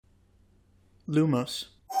Lumos.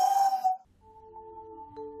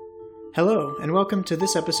 Hello, and welcome to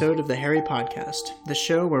this episode of the Harry Podcast, the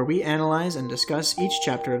show where we analyze and discuss each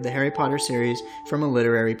chapter of the Harry Potter series from a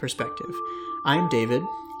literary perspective. I'm David.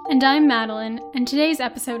 And I'm Madeline, and today's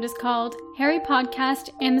episode is called Harry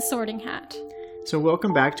Podcast and the Sorting Hat. So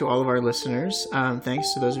welcome back to all of our listeners.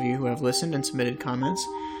 Thanks to those of you who have listened and submitted comments.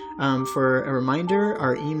 For a reminder,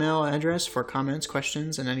 our email address for comments,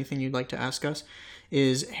 questions, and anything you'd like to ask us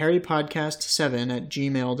is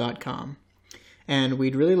harrypodcast7@gmail.com. And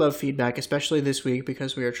we'd really love feedback, especially this week,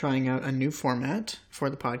 because we are trying out a new format for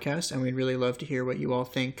the podcast, and we'd really love to hear what you all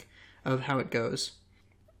think of how it goes.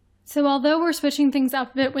 So although we're switching things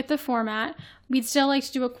up a bit with the format, we'd still like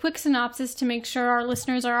to do a quick synopsis to make sure our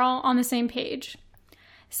listeners are all on the same page.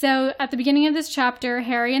 So at the beginning of this chapter,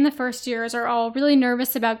 Harry and the first years are all really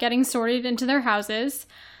nervous about getting sorted into their houses.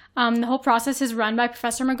 The whole process is run by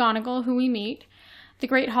Professor McGonagall, who we meet. The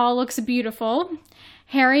Great Hall looks beautiful.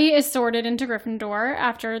 Harry is sorted into Gryffindor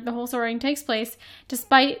after the whole sorting takes place,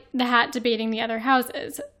 despite the hat debating the other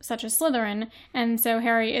houses, such as Slytherin, and so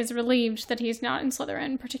Harry is relieved that he's not in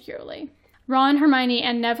Slytherin particularly. Ron, Hermione,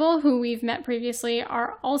 and Neville, who we've met previously,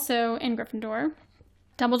 are also in Gryffindor.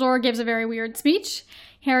 Dumbledore gives a very weird speech.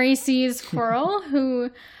 Harry sees Quirrell, who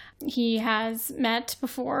he has met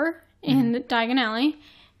before in Diagon Alley,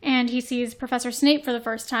 and he sees Professor Snape for the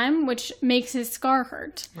first time, which makes his scar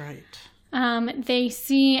hurt. Right. They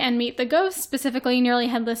see and meet the ghost, specifically Nearly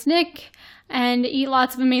Headless Nick, and eat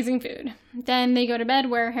lots of amazing food. Then they go to bed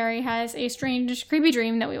where Harry has a strange, creepy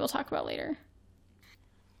dream that we will talk about later.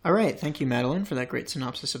 All right. Thank you, Madeline, for that great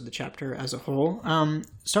synopsis of the chapter as a whole.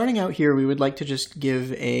 Starting out here, we would like to just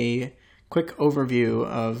give a quick overview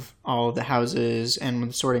of all of the houses and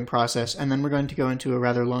the sorting process, and then we're going to go into a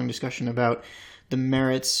rather long discussion about the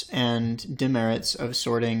merits and demerits of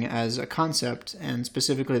sorting as a concept, and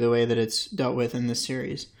specifically the way that it's dealt with in this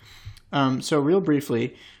series. So real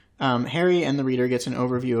briefly, Harry and the reader gets an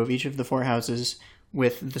overview of each of the four houses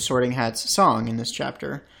with the Sorting Hat's song in this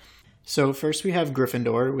chapter. So first we have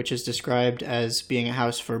Gryffindor, which is described as being a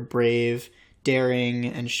house for brave, daring,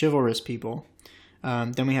 and chivalrous people.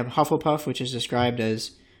 Then we have Hufflepuff, which is described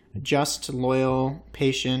as just, loyal,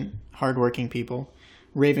 patient, hardworking people.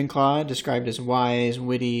 Ravenclaw, described as wise,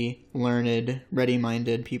 witty, learned,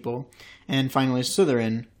 ready-minded people. And finally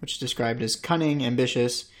Slytherin, which is described as cunning,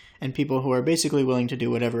 ambitious, and people who are basically willing to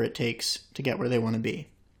do whatever it takes to get where they want to be.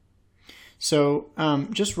 So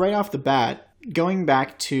just right off the bat, going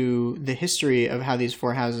back to the history of how these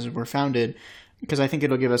four houses were founded, because I think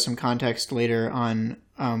it'll give us some context later on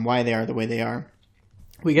why they are the way they are.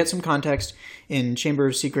 We get some context in Chamber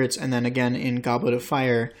of Secrets and then again in Goblet of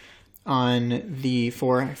Fire on the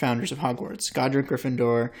four founders of Hogwarts: Godric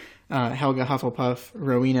Gryffindor, Helga Hufflepuff,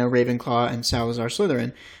 Rowena Ravenclaw, and Salazar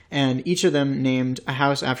Slytherin. And each of them named a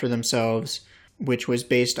house after themselves, which was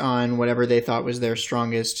based on whatever they thought was their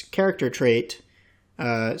strongest character trait.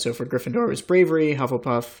 So for Gryffindor, it was bravery;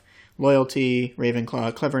 Hufflepuff, loyalty;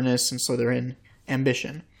 Ravenclaw, cleverness; and Slytherin,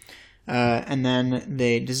 ambition. And then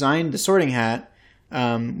they designed the Sorting Hat,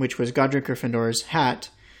 which was Godric Gryffindor's hat,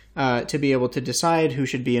 to be able to decide who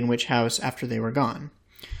should be in which house after they were gone.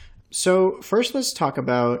 So first let's talk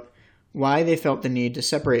about why they felt the need to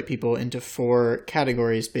separate people into four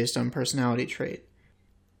categories based on personality trait.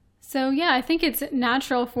 So yeah, I think it's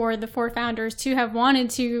natural for the four founders to have wanted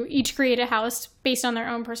to each create a house based on their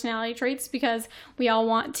own personality traits, because we all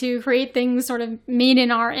want to create things sort of made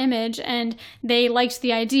in our image, and they liked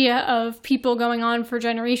the idea of people going on for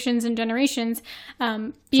generations and generations,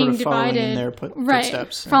 being sort of divided, following their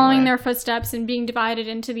footsteps, following their footsteps and being divided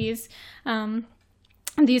into these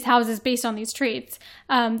houses based on these traits.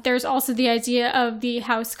 There's also the idea of the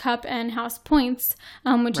house cup and house points,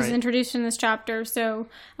 which is introduced in this chapter. So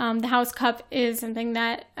the house cup is something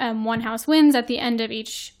that one house wins at the end of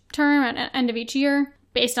each term, at the end of each year,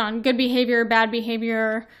 based on good behavior, bad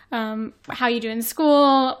behavior, how you do in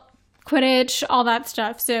school, Quidditch, all that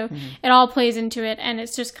stuff. So it all plays into it, and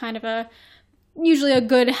it's just kind of usually a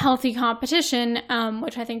good, healthy competition,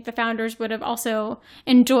 which I think the founders would have also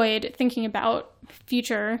enjoyed thinking about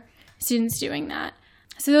future students doing that.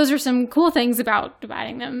 So those are some cool things about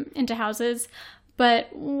dividing them into houses.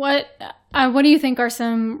 But what do you think are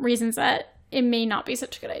some reasons that it may not be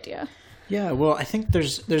such a good idea? Yeah, well, I think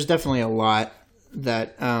there's definitely a lot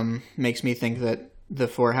that makes me think that the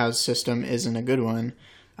four-house system isn't a good one.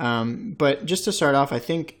 But just to start off, I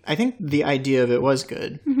think the idea of it was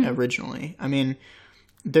good originally. I mean,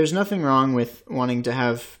 there's nothing wrong with wanting to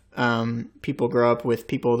have people grow up with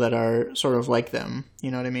people that are sort of like them.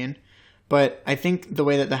 You know what I mean? But I think the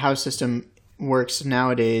way that the house system works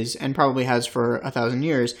nowadays, and probably has for 1,000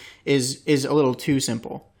 years, is a little too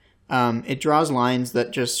simple. It draws lines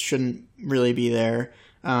that just shouldn't really be there,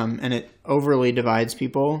 and it overly divides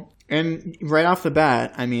people. And right off the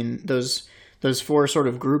bat, I mean, those four sort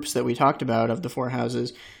of groups that we talked about of the four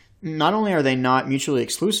houses, not only are they not mutually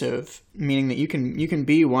exclusive, meaning that you can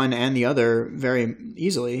be one and the other very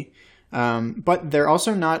easily, but they're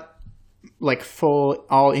also not like full,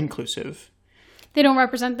 all inclusive. They don't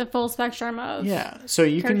represent the full spectrum of so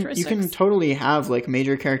you can totally have like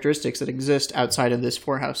major characteristics that exist outside of this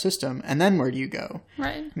four-house system, and then where do you go?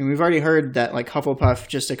 Right. I mean, we've already heard that like Hufflepuff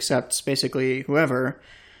just accepts basically whoever,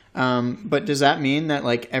 but does that mean that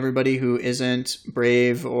like everybody who isn't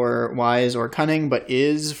brave or wise or cunning but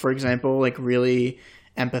is, for example, like really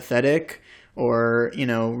empathetic or, you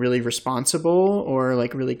know, really responsible or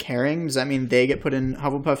like really caring, does that mean they get put in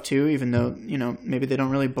Hufflepuff too, even though, you know, maybe they don't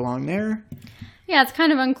really belong there? Yeah, it's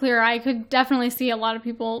kind of unclear. I could definitely see a lot of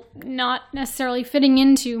people not necessarily fitting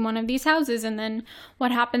into one of these houses, and then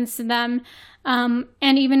what happens to them. And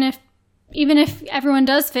even if everyone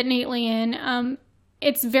does fit neatly in,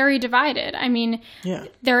 it's very divided. I mean,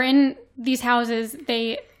 they're in these houses.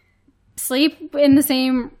 They sleep in the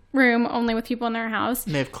same room, only with people in their house.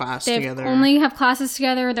 And they have class together. They only have classes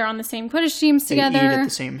together. They're on the same Quidditch teams together. They eat at the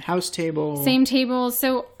same house table. Same tables.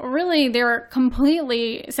 So really, they're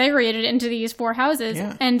completely segregated into these four houses.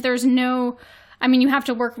 Yeah. And there's no... I mean, you have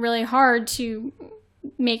to work really hard to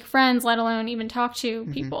make friends, let alone even talk to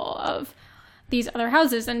people of these other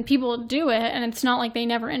houses. And people do it, and it's not like they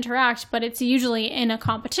never interact, but it's usually in a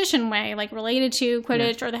competition way, like related to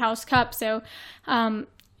Quidditch or the House Cup. So...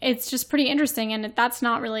 it's just pretty interesting, and that's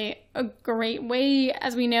not really a great way,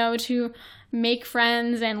 as we know, to make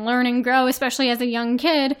friends and learn and grow, especially as a young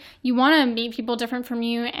kid. You want to meet people different from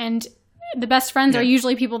you, and the best friends are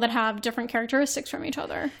usually people that have different characteristics from each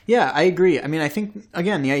other. Yeah, I agree. I mean, I think,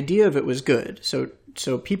 again, the idea of it was good.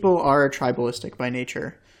 So people are tribalistic by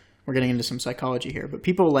nature. We're getting into some psychology here, but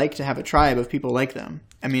people like to have a tribe of people like them.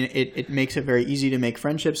 I mean, it makes it very easy to make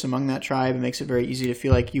friendships among that tribe. It makes it very easy to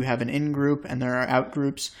feel like you have an in-group and there are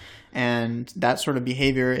out-groups, and that sort of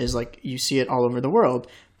behavior is like you see it all over the world.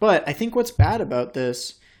 But I think what's bad about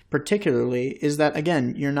this particularly is that,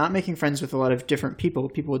 again, you're not making friends with a lot of different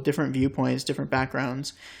people with different viewpoints, different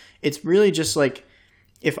backgrounds. It's really just like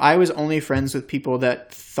if I was only friends with people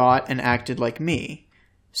that thought and acted like me.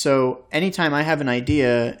 So anytime I have an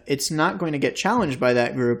idea, it's not going to get challenged by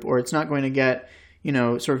that group, or it's not going to get, you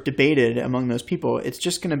know, sort of debated among those people. It's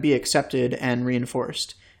just going to be accepted and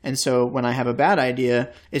reinforced. And so when I have a bad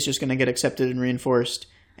idea, it's just going to get accepted and reinforced,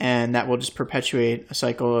 and that will just perpetuate a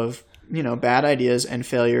cycle of, you know, bad ideas and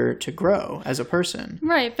failure to grow as a person.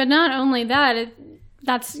 Right, but not only that,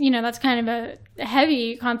 that's kind of a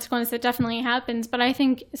heavy consequence that definitely happens. But I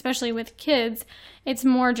think, especially with kids, it's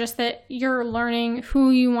more just that you're learning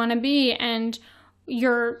who you want to be, and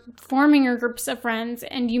you're forming your groups of friends,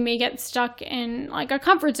 and you may get stuck in like a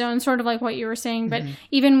comfort zone, sort of like what you were saying. But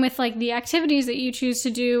even with like the activities that you choose to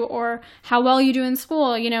do or how well you do in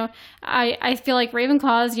school, you know, I feel like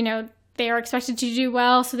Ravenclaws, you know, they are expected to do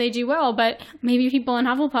well, so they do well. But maybe people in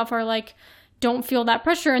Hufflepuff are like, don't feel that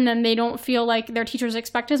pressure, and then they don't feel like their teachers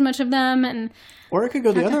expect as much of them. Or it could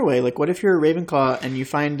go the other way. Like, what if you're a Ravenclaw and you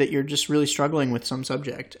find that you're just really struggling with some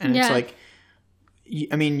subject, and it's like,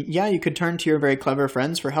 I mean, you could turn to your very clever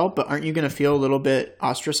friends for help, but aren't you going to feel a little bit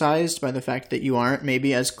ostracized by the fact that you aren't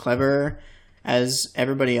maybe as clever as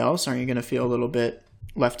everybody else? Aren't you going to feel a little bit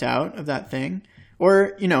left out of that thing?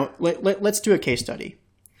 Or, you know, let's do a case study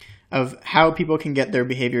of how people can get their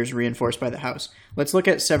behaviors reinforced by the house. Let's look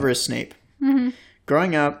at Severus Snape.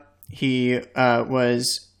 Growing up, he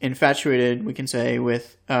was infatuated, we can say,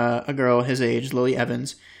 with a girl his age, Lily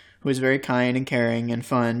Evans, who was very kind and caring and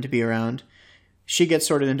fun to be around. She gets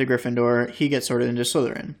sorted into Gryffindor. He gets sorted into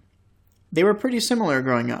Slytherin. They were pretty similar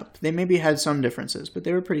growing up. They maybe had some differences, but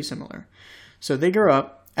they were pretty similar. So they grow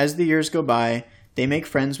up. As the years go by, they make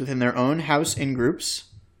friends within their own house in groups.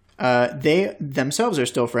 They themselves are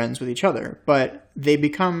still friends with each other, but they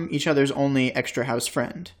become each other's only extra house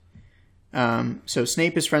friend. So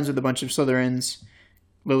Snape is friends with a bunch of Slytherins,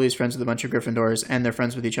 Lily's friends with a bunch of Gryffindors, and they're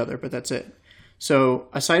friends with each other, but that's it. So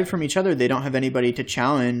aside from each other, they don't have anybody to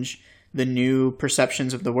challenge the new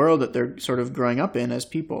perceptions of the world that they're sort of growing up in as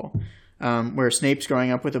people. Where Snape's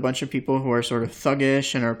growing up with a bunch of people who are sort of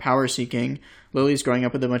thuggish and are power-seeking. Lily's growing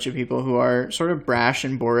up with a bunch of people who are sort of brash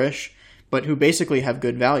and boorish, but who basically have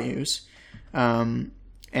good values. And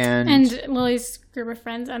Lily's group of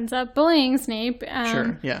friends ends up bullying Snape.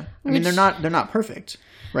 Sure, yeah. I mean, they're not perfect,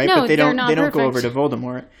 right? No, but they don't perfect. go over to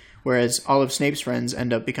Voldemort. whereas all of Snape's friends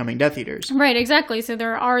end up becoming Death Eaters. Right, exactly. So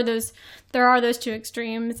there are those two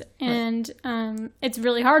extremes, and it's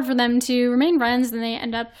really hard for them to remain friends, and they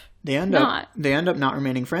end up not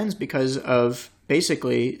remaining friends because of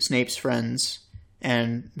basically Snape's friends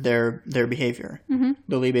and their behavior. Mm-hmm.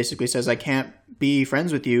 Lily basically says, I can't be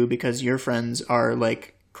friends with you because your friends are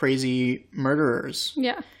like crazy murderers.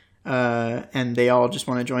 Yeah. And they all just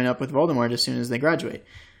want to join up with Voldemort as soon as they graduate.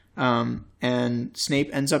 And Snape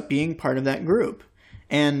ends up being part of that group.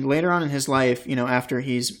 And later on in his life, after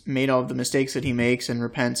he's made all of the mistakes that he makes and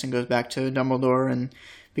repents and goes back to Dumbledore and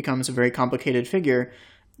becomes a very complicated figure,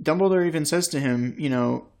 Dumbledore even says to him,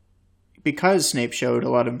 because Snape showed a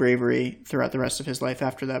lot of bravery throughout the rest of his life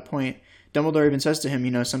after that point, Dumbledore even says to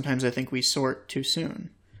him, sometimes I think we sort too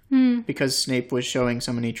soon. Because Snape was showing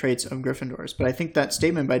so many traits of Gryffindors. But I think that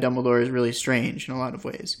statement by Dumbledore is really strange in a lot of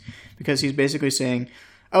ways. Because he's basically saying,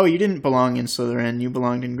 oh, you didn't belong in Slytherin, you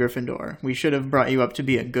belonged in Gryffindor. We should have brought you up to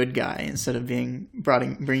be a good guy instead of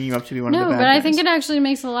bringing you up to be one of the bad guys. No, but I think it actually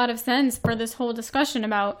makes a lot of sense for this whole discussion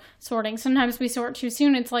about sorting. Sometimes we sort too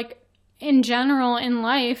soon. It's like, in general, in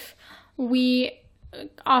life, we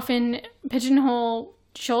often pigeonhole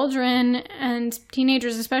children and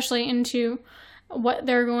teenagers especially into what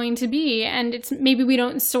they're going to be, and it's maybe we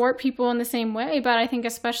don't sort people in the same way, but I think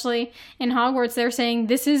especially in Hogwarts they're saying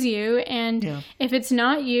this is you, and if it's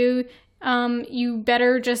not you, you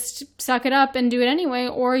better just suck it up and do it anyway,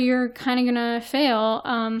 or you're kind of gonna fail,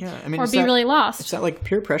 or be really lost. It's that like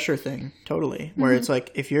peer pressure thing, totally, where it's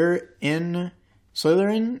like if you're in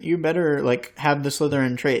Slytherin, you better like have the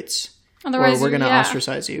Slytherin traits. Otherwise, or we're going to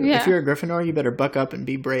ostracize you. Yeah. If you're a Gryffindor, you better buck up and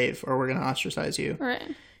be brave, or we're going to ostracize you.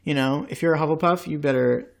 Right. If you're a Hufflepuff, you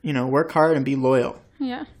better, work hard and be loyal.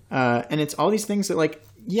 Yeah. And it's all these things that, like,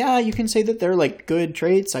 yeah, you can say that they're, like, good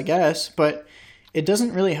traits, I guess, but it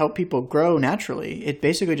doesn't really help people grow naturally. It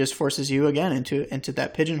basically just forces you, again, into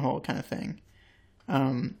that pigeonhole kind of thing.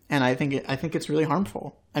 And I think it's really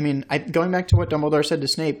harmful. I mean, going back to what Dumbledore said to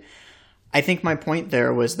Snape, I think my point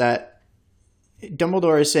there was that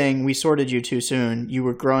Dumbledore is saying, we sorted you too soon. You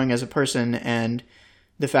were growing as a person, and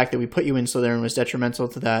the fact that we put you in Slytherin was detrimental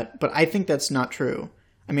to that. But I think that's not true.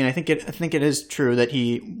 I mean, I think it is true that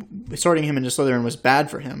sorting him into Slytherin was bad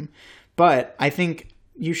for him. But I think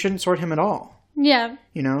you shouldn't sort him at all. Yeah.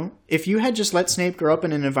 If you had just let Snape grow up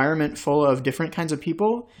in an environment full of different kinds of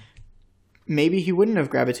people, maybe he wouldn't have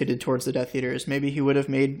gravitated towards the Death Eaters. Maybe he would have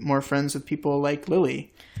made more friends with people like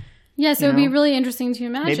Lily. Yeah, so it would be really interesting to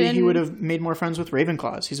imagine. Maybe he would have made more friends with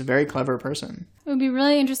Ravenclaws. He's a very clever person. It would be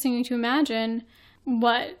really interesting to imagine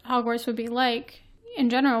what Hogwarts would be like in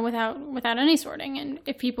general without any sorting, and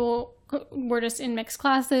if people were just in mixed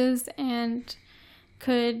classes and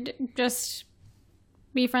could just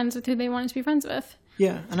be friends with who they wanted to be friends with.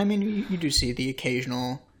 Yeah, and I mean, you do see the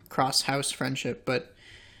occasional cross-house friendship, but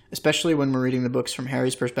especially when we're reading the books from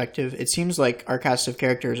Harry's perspective, it seems like our cast of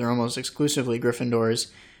characters are almost exclusively Gryffindors,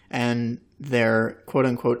 and their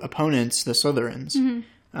quote-unquote opponents, the Slytherins.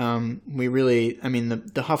 Mm-hmm. We really, I mean,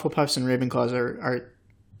 the Hufflepuffs and Ravenclaws are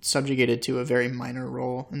subjugated to a very minor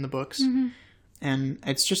role in the books. Mm-hmm. And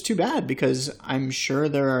it's just too bad, because I'm sure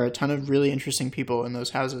there are a ton of really interesting people in those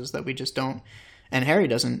houses that we just don't, and Harry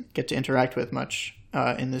doesn't get to interact with much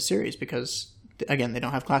in this series, because, again, they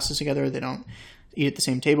don't have classes together, they don't eat at the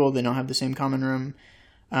same table, they don't have the same common room,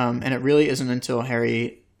 and it really isn't until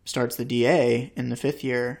Harry starts the DA in the 5th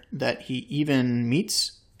year that he even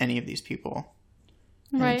meets any of these people.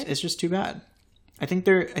 And right. It's just too bad. I think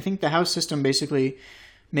the house system basically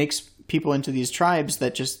makes people into these tribes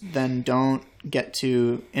that just then don't get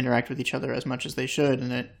to interact with each other as much as they should.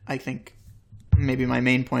 And I think maybe my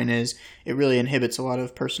main point is it really inhibits a lot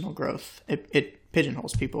of personal growth. It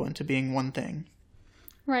pigeonholes people into being one thing.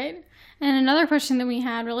 Right. And another question that we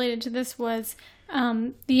had related to this was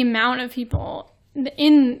the amount of people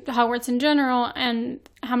in Hogwarts in general and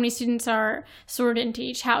how many students are sorted into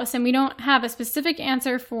each house. And we don't have a specific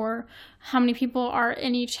answer for how many people are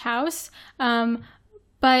in each house.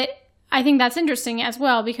 But I think that's interesting as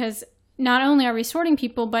well, because not only are we sorting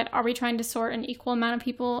people, but are we trying to sort an equal amount of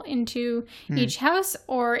people into each house,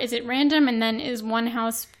 or is it random? And then is one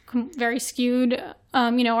house very skewed?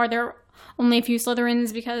 Are there only a few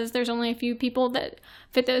Slytherins because there's only a few people that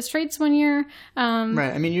fit those traits one year?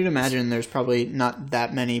 Right. I mean, you'd imagine there's probably not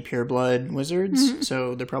that many pureblood wizards,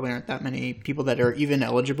 so there probably aren't that many people that are even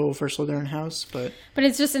eligible for Slytherin house. But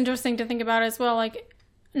it's just interesting to think about as well. Like,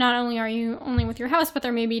 not only are you only with your house, but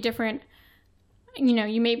there may be different.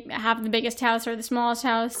 You may have the biggest house or the smallest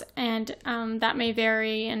house, and that may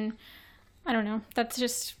vary. And I don't know. That's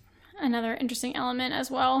just another interesting element as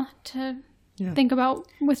well to think about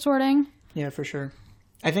with sorting. Yeah, for sure.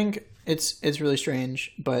 I think it's really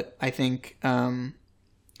strange, but I think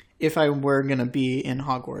if I were going to be in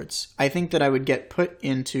Hogwarts, I think that I would get put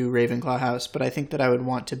into Ravenclaw House, but I think that I would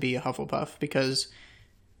want to be a Hufflepuff because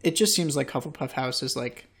it just seems like Hufflepuff House is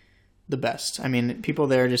like the best. I mean, people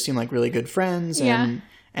there just seem like really good friends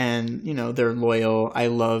and you know, they're loyal. I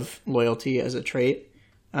love loyalty as a trait.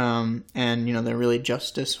 And you know, they're really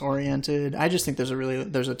justice oriented. I just think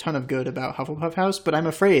there's a ton of good about Hufflepuff House, but I'm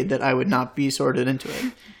afraid that I would not be sorted into it.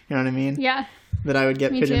 You know what I mean? Yeah. That I would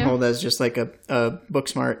get pigeonholed as just like a book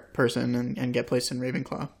smart person and get placed in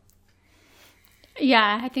Ravenclaw.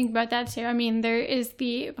 Yeah, I think about that too. I mean, there is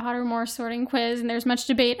the Pottermore sorting quiz, and there's much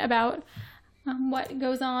debate about what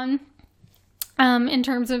goes on in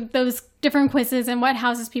terms of those different quizzes and what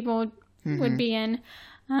houses people would be in.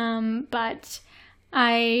 But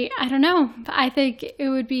I don't know. I think it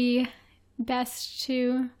would be best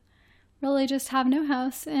to really just have no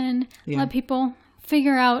house and let people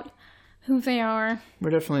figure out who they are.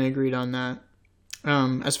 We're definitely agreed on that.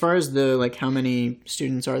 As far as the like how many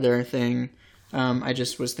students are there thing, I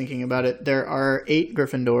just was thinking about it. There are 8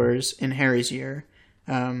 Gryffindors in Harry's year.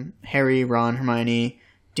 Harry, Ron, Hermione,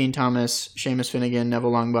 Dean Thomas, Seamus Finnegan,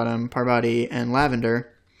 Neville Longbottom, Parvati, and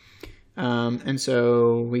Lavender. And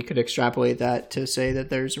so we could extrapolate that to say that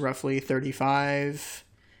there's roughly 35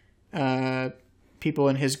 people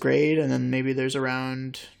in his grade, and then maybe there's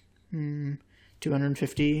around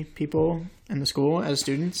 250 people in the school as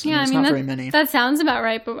students. Yeah, it's not very many. That sounds about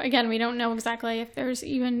right, but again, we don't know exactly if there's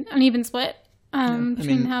even an even split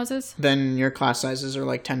between houses. Then your class sizes are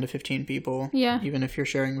like 10 to 15 people, even if you're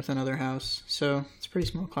sharing with another house. So it's a pretty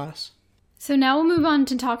small class. So now we'll move on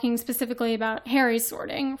to talking specifically about Harry's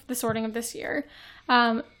sorting, the sorting of this year.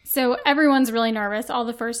 So everyone's really nervous, all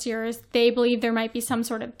the first years. They believe there might be some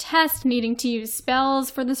sort of test needing to use spells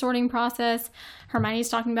for the sorting process. Hermione's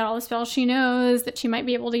talking about all the spells she knows that she might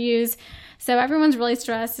be able to use. So everyone's really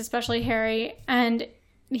stressed, especially Harry. And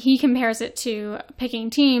he compares it to picking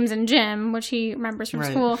teams in gym, which he remembers from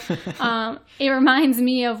school. It reminds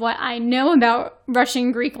me of what I know about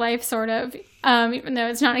Russian Greek life, sort of, even though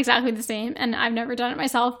it's not exactly the same, and I've never done it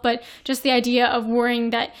myself, but just the idea of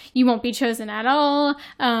worrying that you won't be chosen at all,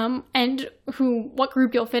 and what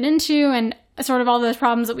group you'll fit into, and sort of all those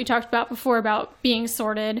problems that we talked about before about being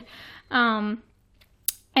sorted.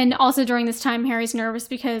 And also during this time, Harry's nervous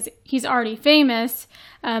because he's already famous,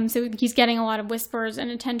 so he's getting a lot of whispers and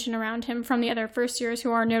attention around him from the other first years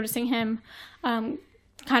who are noticing him kind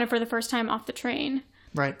of for the first time off the train.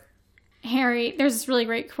 Right. Harry, there's this really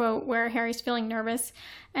great quote where Harry's feeling nervous,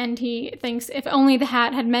 and he thinks if only the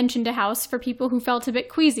hat had mentioned a house for people who felt a bit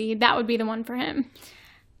queasy, that would be the one for him.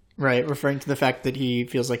 Right, referring to the fact that he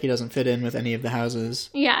feels like he doesn't fit in with any of the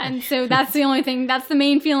houses. Yeah, and so that's the only thing, that's the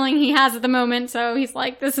main feeling he has at the moment, so he's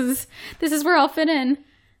like, this is where I'll fit in.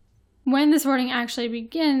 When the sorting actually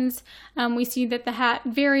begins, we see that the hat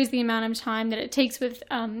varies the amount of time that it takes with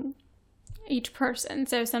each person.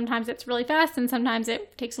 So sometimes it's really fast, and sometimes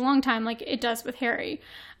it takes a long time, like it does with Harry.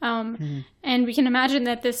 And we can imagine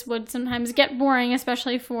that this would sometimes get boring,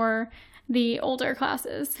 especially for the older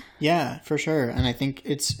classes. Yeah, for sure. And I think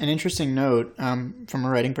it's an interesting note from a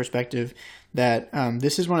writing perspective that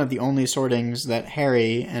this is one of the only sortings that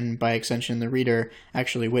Harry, and by extension the reader,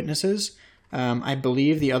 actually witnesses. I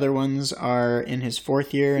believe the other ones are in his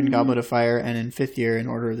 4th year in Goblet of Fire and in 5th year in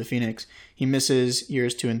Order of the Phoenix. He misses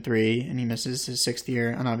years 2 and 3, and he misses his 6th year,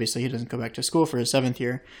 and obviously he doesn't go back to school for his 7th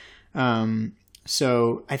year.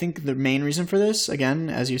 So I think the main reason for this, again,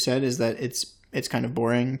 as you said, is that it's kind of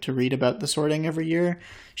boring to read about the sorting every year.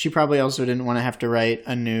 She probably also didn't want to have to write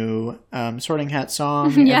a new Sorting Hat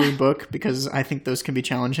song every book, because I think those can be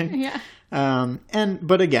challenging. Yeah.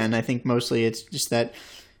 But again, I think mostly it's just that,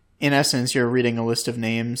 in essence, you're reading a list of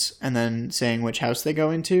names and then saying which house they go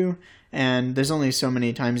into. And there's only so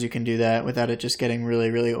many times you can do that without it just getting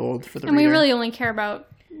really, really old for the reader. And we really only care about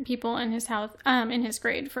people in his house, in his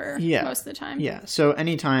grade for most of the time. Yeah. So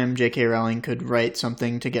anytime J.K. Rowling could write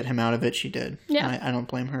something to get him out of it, she did. Yeah. I don't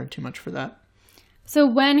blame her too much for that. So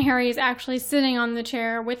when Harry is actually sitting on the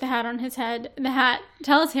chair with the hat on his head, the hat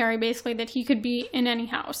tells Harry basically that he could be in any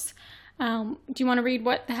house. Do you want to read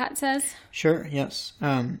what the hat says? Sure, yes.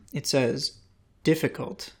 It says,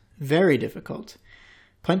 difficult, very difficult.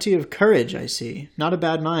 Plenty of courage, I see. Not a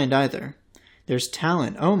bad mind either. There's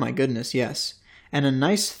talent, oh my goodness, yes. And a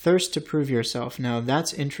nice thirst to prove yourself. Now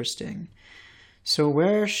that's interesting. So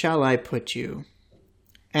where shall I put you?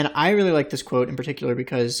 And I really like this quote in particular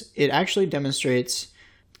because it actually demonstrates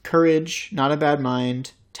courage, not a bad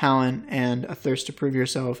mind, talent, and a thirst to prove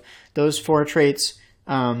yourself. Those 4 traits,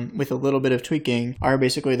 with a little bit of tweaking, are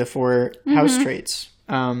basically the 4 house traits.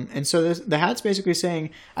 And so the hat's basically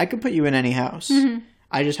saying, I could put you in any house.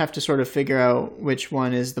 I just have to sort of figure out which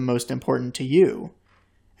one is the most important to you.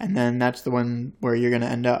 And then that's the one where you're going to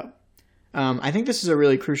end up. I think this is a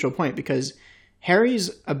really crucial point because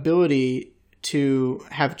Harry's ability to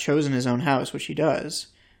have chosen his own house, which he does,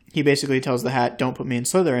 he basically tells the hat, don't put me in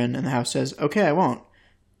Slytherin, and the house says, okay, I won't.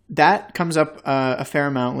 That comes up a fair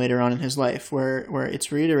amount later on in his life, where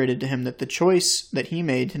it's reiterated to him that the choice that he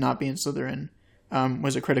made to not be in Slytherin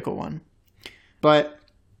was a critical one. But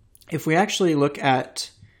if we actually look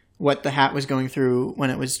at what the hat was going through when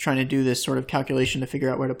it was trying to do this sort of calculation to figure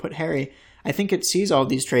out where to put Harry, I think it sees all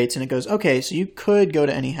these traits and it goes, okay, so you could go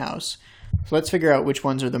to any house. So let's figure out which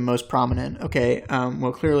ones are the most prominent. Okay,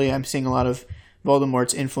 well, clearly I'm seeing a lot of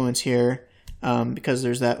Voldemort's influence here because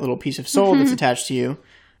there's that little piece of soul that's attached to you.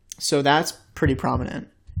 So that's pretty prominent.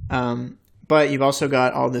 But you've also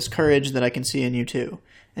got all this courage that I can see in you too.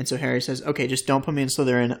 And so Harry says, okay, just don't put me in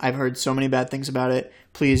Slytherin. I've heard so many bad things about it.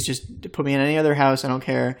 Please just put me in any other house. I don't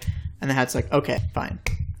care. And the hat's like, okay, fine.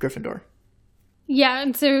 Gryffindor. Yeah,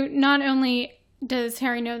 and so not only does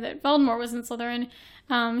Harry know that Voldemort was in Slytherin,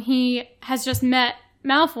 he has just met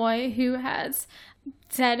Malfoy, who has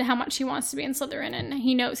said how much he wants to be in Slytherin, and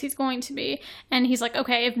he knows he's going to be. And he's like,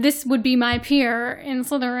 okay, if this would be my peer in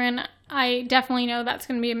Slytherin, I definitely know that's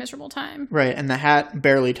going to be a miserable time. Right, and the hat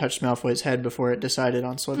barely touched Malfoy's head before it decided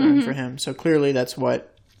on Slytherin for him. So clearly that's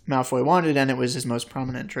what Malfoy wanted, and it was his most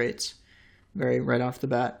prominent traits. Very right off the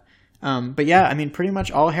bat. But yeah, I mean, pretty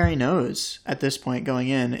much all Harry knows at this point going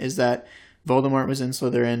in is that Voldemort was in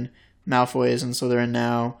Slytherin, Malfoy is in Slytherin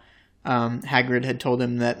now. Hagrid had told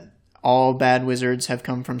him that all bad wizards have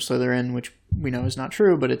come from Slytherin, which we know is not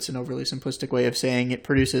true, but it's an overly simplistic way of saying it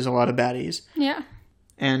produces a lot of baddies. Yeah.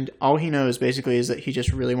 And all he knows basically is that he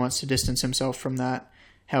just really wants to distance himself from that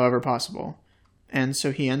however possible. And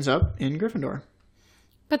so he ends up in Gryffindor.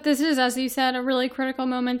 But this is, as you said, a really critical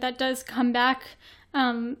moment that does come back,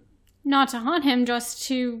 not to haunt him, just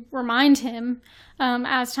to remind him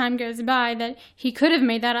as time goes by that he could have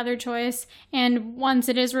made that other choice. And once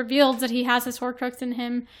it is revealed that he has his Horcrux in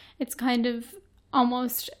him, it's kind of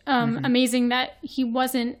almost amazing that he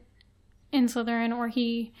wasn't in Slytherin, or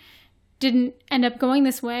he didn't end up going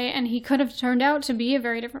this way, and he could have turned out to be a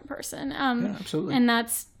very different person. Yeah, absolutely. And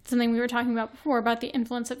that's something we were talking about before, about the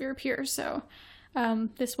influence of your peers. So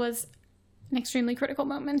this was an extremely critical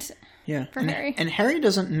moment for Harry. And Harry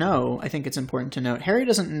doesn't know, I think it's important to note, Harry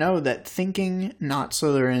doesn't know that thinking not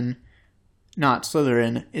Slytherin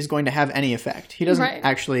is going to have any effect. He doesn't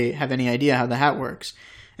actually have any idea how the hat works.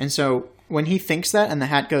 And so when he thinks that and the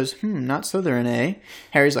hat goes, not Slytherin, eh?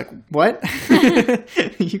 Harry's like, what?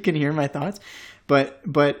 You can hear my thoughts. But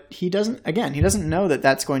he doesn't know that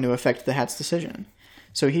that's going to affect the hat's decision.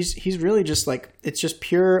 So he's really just like, it's just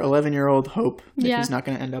pure 11-year-old hope that he's not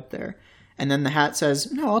going to end up there. And then the hat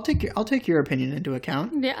says, no, I'll take your opinion into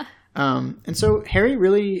account. Yeah. And so Harry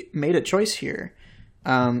really made a choice here.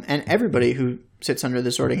 And everybody who sits under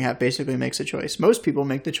the Sorting Hat basically makes a choice. Most people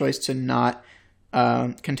make the choice to not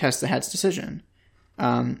contest the hat's decision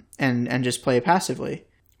and just play passively.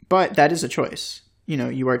 But that is a choice. You know,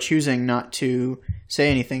 you are choosing not to say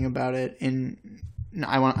anything about it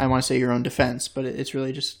I want to say your own defense, but it's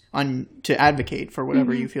really just to advocate for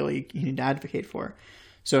whatever you feel you need to advocate for.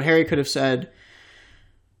 So Harry could have said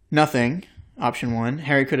nothing, option one.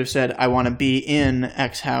 Harry could have said, I want to be in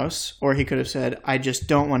X house, or he could have said, I just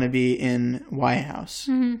don't want to be in Y house.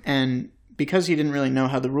 And because he didn't really know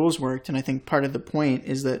how the rules worked, and I think part of the point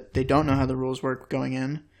is that they don't know how the rules work going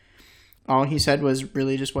in, all he said was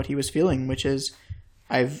really just what he was feeling, which is,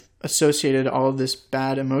 I've associated all of this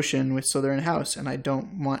bad emotion with Slytherin House, and I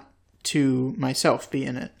don't want to myself be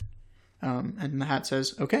in it. And the hat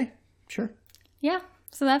says, okay, sure. Yeah,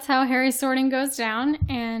 so that's how Harry's sorting goes down,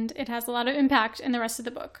 and it has a lot of impact in the rest of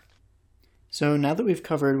the book. So now that we've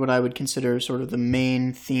covered what I would consider sort of the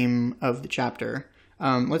main theme of the chapter,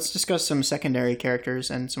 let's discuss some secondary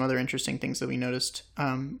characters and some other interesting things that we noticed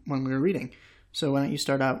when we were reading. So why don't you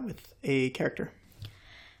start out with a character?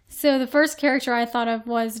 So the first character I thought of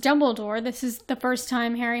was Dumbledore. This is the first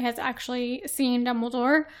time Harry has actually seen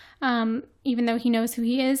Dumbledore, even though he knows who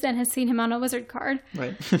he is and has seen him on a wizard card.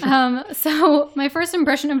 Right. So my first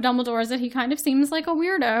impression of Dumbledore is that he kind of seems like a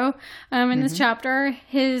weirdo in this chapter.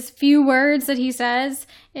 His few words that he says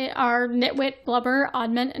are nitwit, blubber,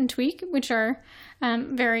 oddment, and tweak, which are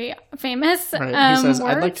very famous. Right. He says, words.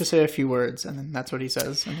 I'd like to say a few words, and then that's what he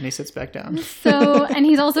says, and then he sits back down. So, and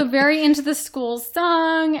he's also very into the school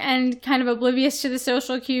song and kind of oblivious to the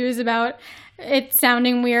social cues about it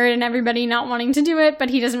sounding weird and everybody not wanting to do it, but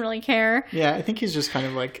he doesn't really care. Yeah, I think he's just kind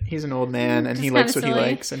of like, he's an old man and he likes what he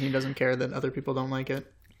likes and he doesn't care that other people don't like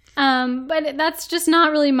it. But that's just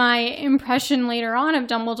not really my impression later on of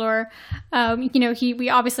Dumbledore. We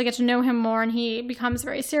obviously get to know him more and he becomes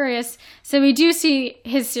very serious. So we do see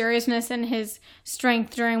his seriousness and his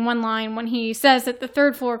strength during one line when he says that the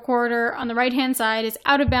third floor corridor on the right-hand side is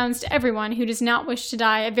out of bounds to everyone who does not wish to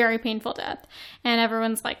die a very painful death. And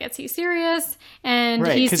everyone's like, is he serious? And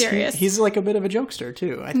right, he's serious. He's like a bit of a jokester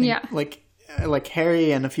too. I think like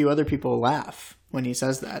Harry and a few other people laugh when he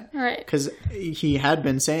says that. Right. Because he had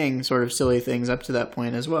been saying sort of silly things up to that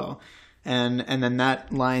point as well. And then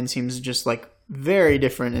that line seems just like very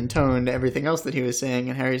different in tone to everything else that he was saying.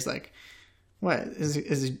 And Harry's like, what? Is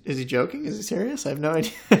he joking? Is he serious? I have no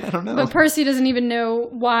idea. I don't know. But Percy doesn't even know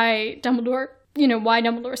why Dumbledore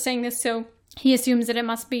is saying this. So he assumes that it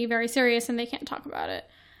must be very serious and they can't talk about it.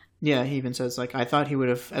 Yeah, he even says, like, I thought he would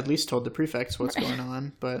have at least told the prefects what's going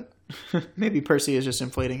on, but maybe Percy is just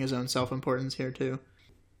inflating his own self-importance here, too.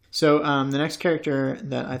 So the next character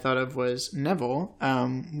that I thought of was Neville.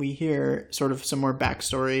 We hear sort of some more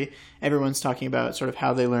backstory. Everyone's talking about sort of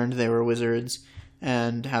how they learned they were wizards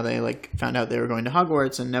and how they, like, found out they were going to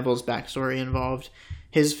Hogwarts, and Neville's backstory involved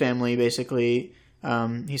his family, basically.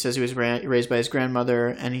 He says he was raised by his grandmother,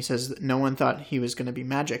 and he says that no one thought he was going to be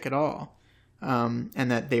magic at all.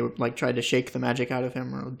 And that they like tried to shake the magic out of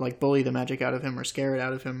him or like bully the magic out of him or scare it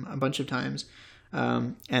out of him a bunch of times.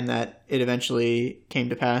 And that it eventually came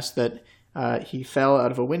to pass that he fell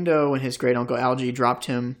out of a window when his great uncle Algie dropped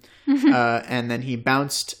him. And then he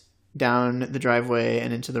bounced down the driveway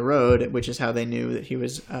and into the road, which is how they knew that he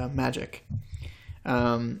was magic.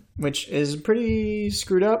 Which is pretty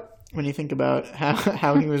screwed up when you think about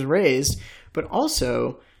how he was raised. But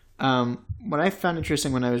also, what I found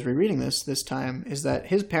interesting when I was rereading this time is that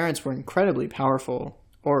his parents were incredibly powerful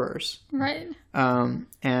Aurors. Right.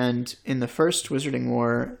 And in the first Wizarding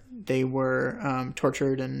War, they were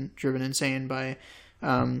tortured and driven insane by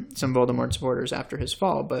some Voldemort supporters after his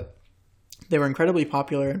fall, but they were incredibly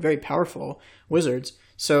popular and very powerful wizards.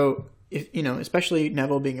 So, especially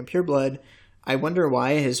Neville being a pureblood, I wonder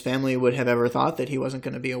why his family would have ever thought that he wasn't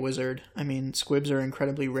going to be a wizard. I mean, squibs are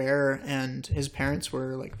incredibly rare, and his parents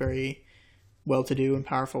were like very well-to-do and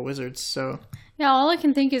powerful wizards. So yeah, all I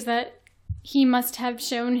can think is that he must have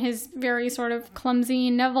shown his very sort of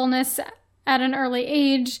clumsy Neville-ness at an early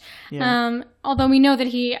age. Yeah. Although we know that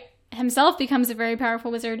he himself becomes a very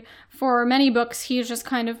powerful wizard. For many books, he's just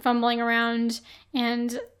kind of fumbling around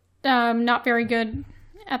and not very good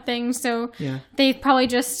at things. So they probably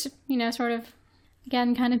just, sort of,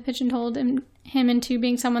 again, kind of pigeonholed him into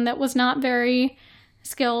being someone that was not very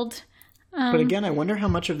skilled. But again, I wonder how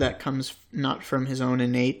much of that comes not from his own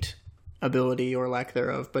innate ability or lack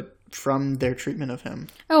thereof, but from their treatment of him.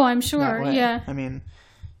 Oh, I'm sure. Yeah. I mean,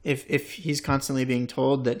 if he's constantly being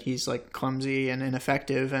told that he's like clumsy and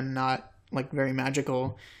ineffective and not like very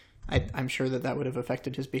magical, I'm sure that would have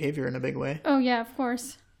affected his behavior in a big way. Oh yeah, of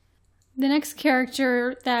course. The next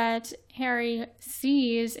character that Harry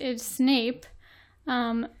sees is Snape.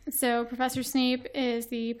 So Professor Snape is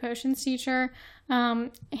the potions teacher.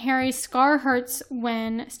 Harry's scar hurts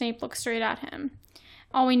when Snape looks straight at him.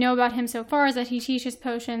 All we know about him so far is that he teaches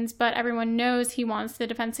potions, but everyone knows he wants the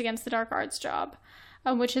Defense Against the Dark Arts job,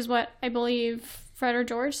 which is what I believe Fred or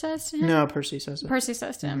George says to him? No, Percy says it. Percy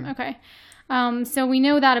says to him, okay. So we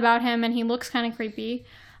know that about him, and he looks kind of creepy.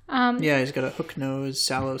 Yeah, he's got a hook nose,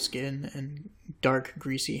 sallow skin, and dark,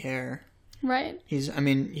 greasy hair. Right.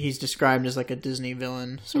 He's described as like a Disney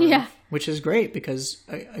villain, sort of, which is great because,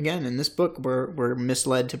 again, in this book, we're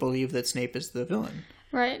misled to believe that Snape is the villain.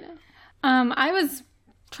 Right. I was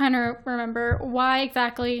trying to remember why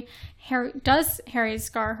exactly Harry's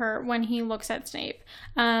scar hurt when he looks at Snape.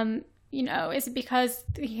 Is it because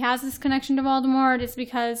he has this connection to Voldemort? Is it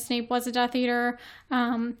because Snape was a Death Eater?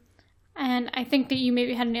 And I think that you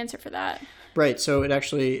maybe had an answer for that. Right, so it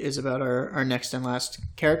actually is about our next and last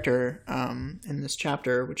character in this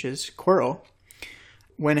chapter, which is Quirrell.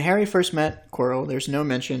 When Harry first met Quirrell, there's no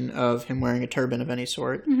mention of him wearing a turban of any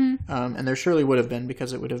sort, and there surely would have been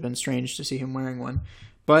because it would have been strange to see him wearing one.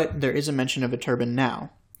 But there is a mention of a turban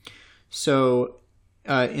now. So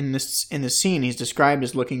in this scene, he's described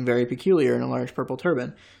as looking very peculiar in a large purple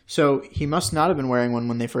turban. So he must not have been wearing one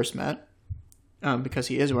when they first met, because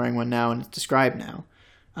he is wearing one now and it's described now.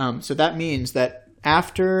 So that means that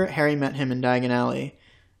after Harry met him in Diagon Alley,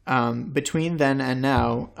 between then and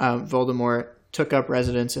now, Voldemort took up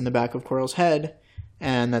residence in the back of Quirrell's head,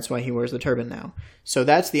 and that's why he wears the turban now. So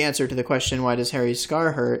that's the answer to the question, why does Harry's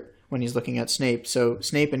scar hurt when he's looking at Snape? So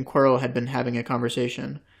Snape and Quirrell had been having a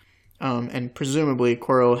conversation And presumably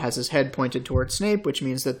Quirrell has his head pointed towards Snape, which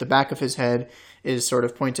means that the back of his head is sort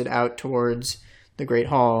of pointed out towards the Great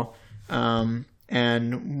Hall.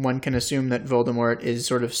 And one can assume that Voldemort is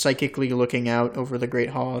sort of psychically looking out over the Great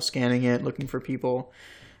Hall, scanning it, looking for people.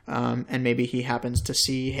 And maybe he happens to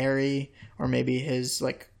see Harry, or maybe his,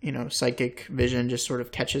 psychic vision just sort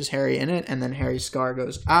of catches Harry in it, and then Harry's scar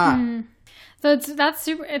goes, ah! Mm. So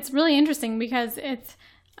it's really interesting because it's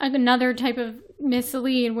another type of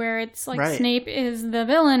mislead where it's like right. Snape is the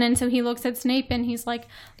villain, and so he looks at Snape and he's like,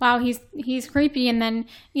 wow, he's creepy, and then,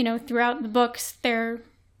 throughout the books they're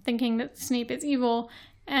thinking that Snape is evil,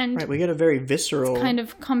 and right, we get a very visceral... It's kind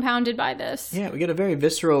of compounded by this. Yeah, we get a very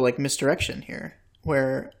visceral, misdirection here,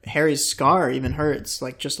 where Harry's scar even hurts,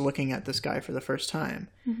 just looking at this guy for the first time.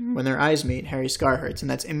 Mm-hmm. When their eyes meet, Harry's scar hurts, and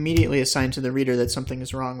that's immediately a sign to the reader that something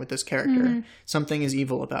is wrong with this character. Mm-hmm. Something is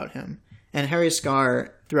evil about him. And Harry's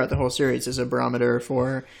scar, throughout the whole series, is a barometer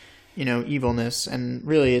for, evilness, and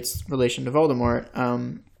really its relation to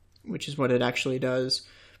Voldemort, which is what it actually does.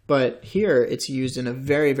 But here, it's used in a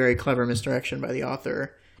very, very clever misdirection by the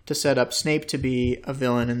author to set up Snape to be a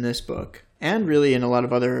villain in this book. And really in a lot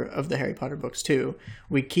of other of the Harry Potter books, too.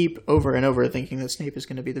 We keep over and over thinking that Snape is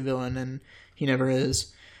going to be the villain, and he never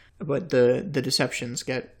is. But the deceptions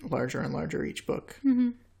get larger and larger each book. Mm-hmm.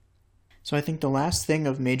 So I think the last thing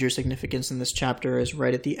of major significance in this chapter is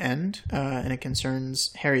right at the end, and it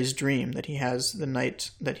concerns Harry's dream that he has the night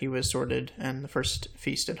that he was sorted and the first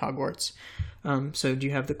feast at Hogwarts. So do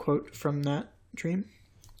you have the quote from that dream?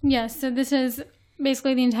 Yes, so this is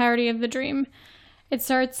basically the entirety of the dream. It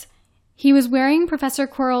starts... He was wearing Professor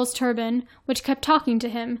Quirrell's turban, which kept talking to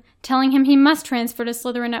him, telling him he must transfer to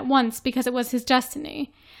Slytherin at once because it was his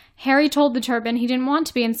destiny. Harry told the turban he didn't want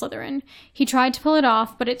to be in Slytherin. He tried to pull it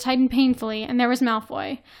off, but it tightened painfully, and there was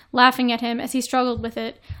Malfoy, laughing at him as he struggled with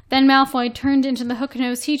it. Then Malfoy turned into the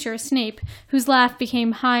hook-nosed teacher, Snape, whose laugh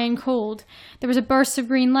became high and cold. There was a burst of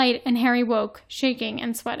green light, and Harry woke, shaking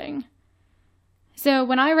and sweating. So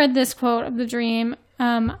when I read this quote of the dream,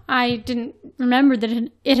 I didn't remember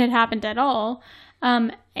that it had happened at all,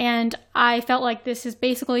 and I felt like this is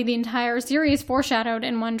basically the entire series foreshadowed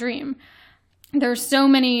in one dream. There's so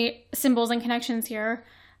many symbols and connections here.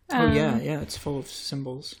 Yeah, it's full of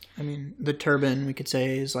symbols. I mean, the turban, we could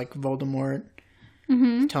say, is like Voldemort,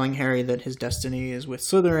 mm-hmm. telling Harry that his destiny is with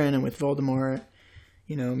Slytherin and with Voldemort.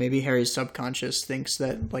 Maybe Harry's subconscious thinks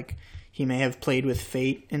that, he may have played with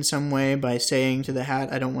fate in some way by saying to the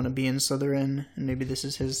hat, I don't want to be in Slytherin. And maybe this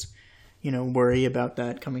is his, worry about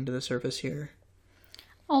that coming to the surface here.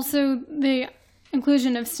 Also, the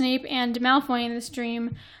inclusion of Snape and Malfoy in this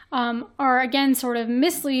dream are, again, sort of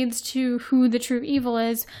misleads to who the true evil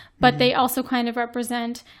is, but mm-hmm. they also kind of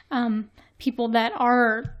represent people that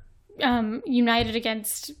are united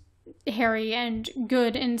against Harry and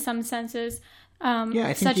good in some senses.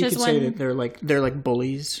 I think you could say that they're like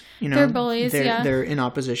bullies. They're bullies. They're in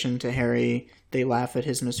opposition to Harry. They laugh at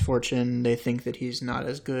his misfortune. They think that he's not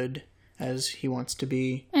as good as he wants to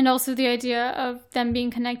be. And also the idea of them being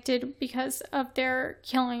connected because of their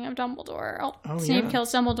killing of Dumbledore. Snape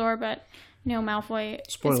kills Dumbledore, but Malfoy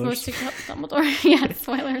spoilers. is supposed to kill Dumbledore. Yeah,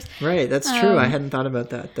 spoilers. Right, that's true. I hadn't thought about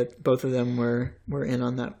that. That both of them were in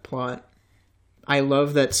on that plot. I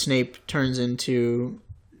love that Snape turns into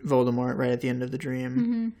Voldemort right at the end of the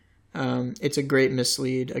dream. Mm-hmm. It's a great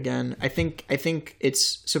mislead. Again, I think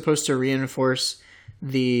it's supposed to reinforce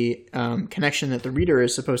the connection that the reader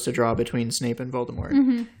is supposed to draw between Snape and Voldemort,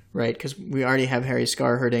 mm-hmm. right? Because we already have Harry's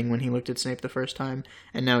scar hurting when he looked at Snape the first time,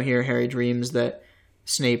 and now here Harry dreams that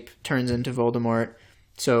Snape turns into Voldemort.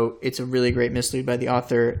 So it's a really great mislead by the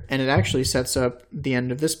author, and it actually sets up the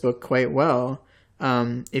end of this book quite well.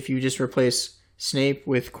 If you just replace Snape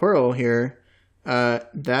with Quirrell here,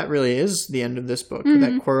 that really is the end of this book. Mm-hmm.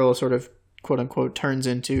 That Quirrell sort of, quote unquote, turns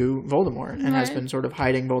into Voldemort and has been sort of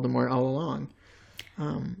hiding Voldemort all along.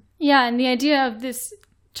 And the idea of this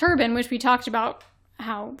turban, which we talked about,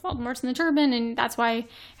 how Voldemort's in the turban, and that's why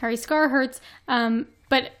Harry's scar hurts.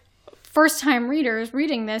 But first-time readers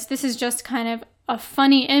reading this is just kind of a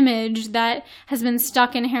funny image that has been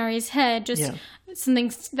stuck in Harry's head,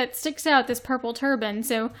 something that sticks out, this purple turban.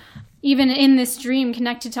 So even in this dream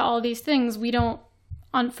connected to all these things, we don't,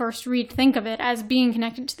 on first read, think of it as being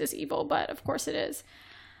connected to this evil, but of course it is.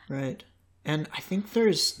 Right. And I think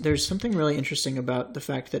there's something really interesting about the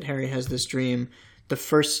fact that Harry has this dream the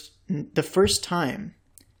first time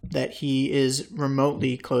that he is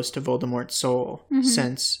remotely close to Voldemort's soul mm-hmm.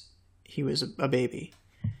 since he was a baby.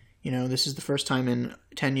 This is the first time in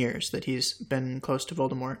 10 years that he's been close to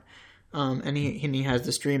Voldemort. And he has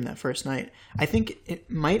this dream that first night. I think it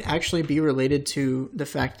might actually be related to the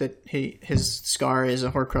fact that his scar is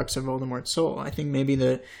a Horcrux of Voldemort's soul. I think maybe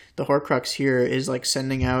the Horcrux here is like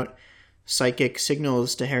sending out psychic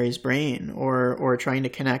signals to Harry's brain, or trying to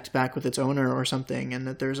connect back with its owner or something, and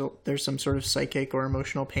that there's some sort of psychic or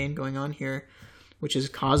emotional pain going on here, which is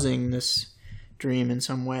causing this dream in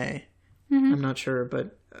some way. Mm-hmm. I'm not sure,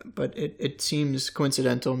 but it seems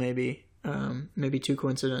coincidental, maybe too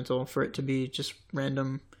coincidental for it to be just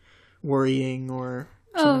random worrying or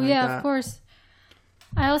something like that. Of course.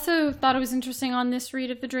 I also thought it was interesting on this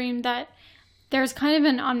read of the dream that there's kind of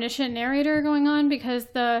an omniscient narrator going on, because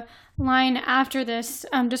the line after this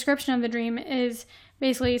description of the dream is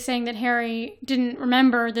basically saying that Harry didn't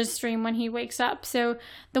remember this dream when he wakes up. So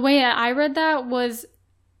the way I read that was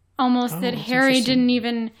almost that Harry didn't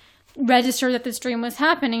even register that this dream was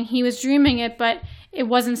happening. He was dreaming it, but it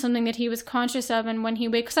wasn't something that he was conscious of. And when he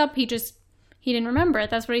wakes up, he didn't remember it.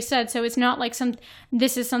 That's what he said. So it's not like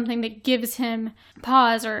this is something that gives him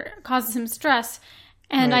pause or causes him stress.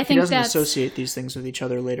 And right. I think he doesn't associate these things with each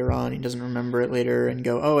other later on. He doesn't remember it later and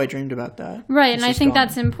go, "Oh, I dreamed about that." Right, and I think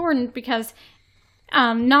that's important, because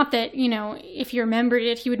not that, if he remembered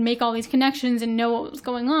it, he would make all these connections and know what was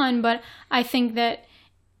going on, but I think that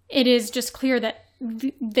it is just clear that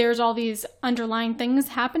there's all these underlying things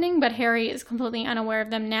happening, but Harry is completely unaware of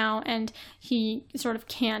them now, and he sort of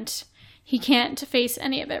can't face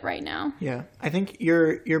any of it right now. Yeah, I think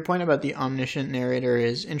your point about the omniscient narrator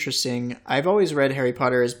is interesting. I've always read Harry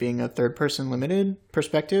Potter as being a third-person limited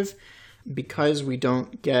perspective, because we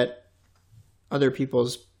don't get other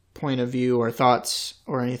people's point of view or thoughts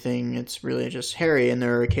or anything. It's really just Harry, and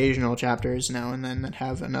there are occasional chapters now and then that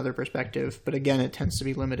have another perspective, but again, it tends to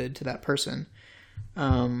be limited to that person.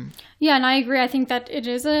 Yeah, and I agree. I think that it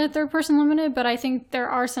is a third-person limited, but I think there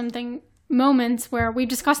are moments where we've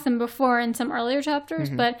discussed them before in some earlier chapters,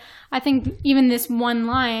 mm-hmm. but I think even this one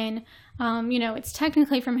line, it's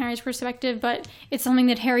technically from Harry's perspective, but it's something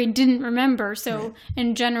that Harry didn't remember, so right.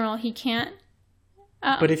 In general, he can't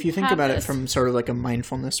but if you think about it from sort of like a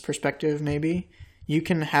mindfulness perspective, maybe, you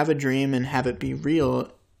can have a dream and have it be real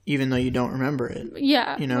even though you don't remember it.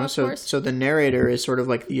 Yeah, well, so the narrator is sort of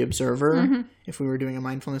like the observer. Mm-hmm. If we were doing a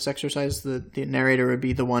mindfulness exercise, the narrator would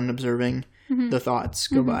be the one observing mm-hmm. the thoughts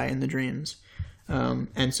go mm-hmm. by in the dreams.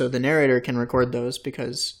 And so the narrator can record those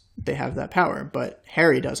because they have that power, but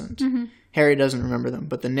Harry doesn't. Mm-hmm. Harry doesn't remember them,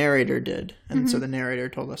 but the narrator did. And mm-hmm. so the narrator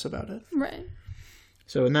told us about it. Right.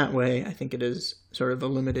 So in that way, I think it is sort of a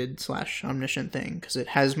limited / omniscient thing, because it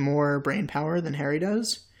has more brain power than Harry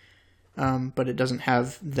does. But it doesn't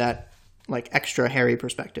have that like extra Harry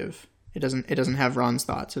perspective. It doesn't have Ron's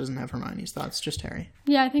thoughts. It doesn't have Hermione's thoughts. Just Harry.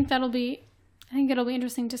 Yeah, I think it'll be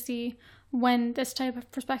interesting to see when this type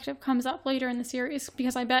of perspective comes up later in the series,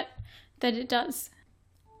 because I bet that it does.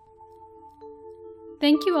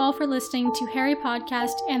 Thank you all for listening to Harry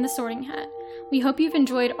Podcast and the Sorting Hat. We hope you've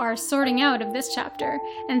enjoyed our sorting out of this chapter,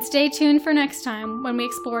 and stay tuned for next time when we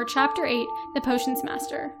explore Chapter 8, The Potions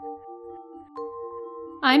Master.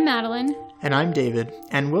 I'm Madeline. And I'm David,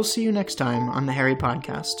 and we'll see you next time on the Harry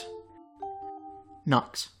Podcast.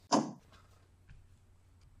 Knox.